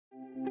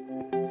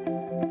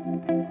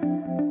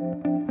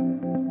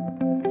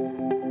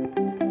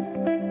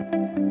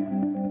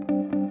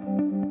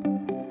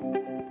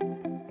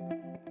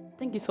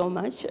so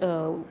much.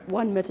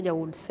 One message I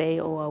would say,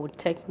 or I would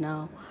take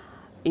now,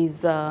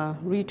 is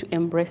really to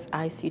embrace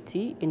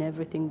ICT in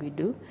everything we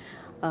do.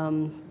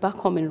 Back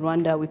home in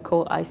Rwanda, we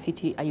call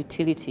ICT a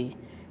utility.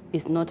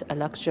 It's not a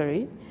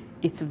luxury.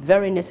 It's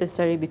very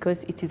necessary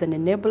because it is an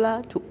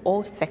enabler to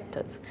all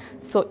sectors.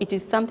 So it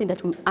is something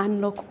that will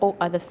unlock all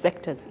other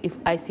sectors if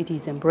ICT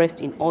is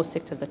embraced in all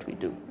sectors that we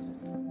do.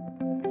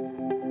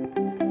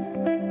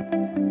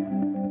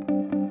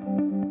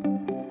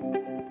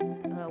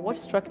 What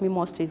struck me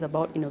most is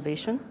about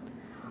innovation.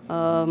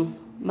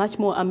 Much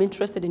more, I'm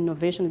interested in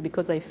innovation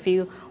because I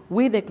feel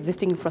with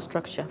existing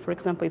infrastructure, for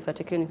example, if I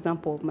take an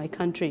example of my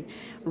country,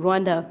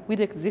 Rwanda, with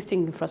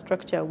existing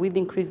infrastructure, with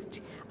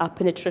increased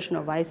penetration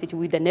of ICT,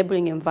 with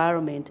enabling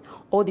environment,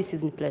 all this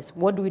is in place.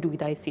 What do we do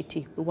with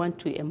ICT? We want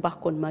to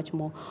embark on much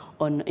more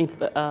on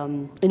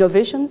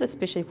innovations,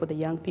 especially for the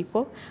young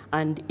people,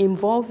 and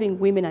involving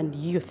women and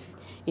youth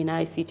in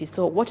ICT.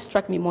 So what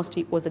struck me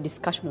mostly was a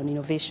discussion on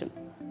innovation.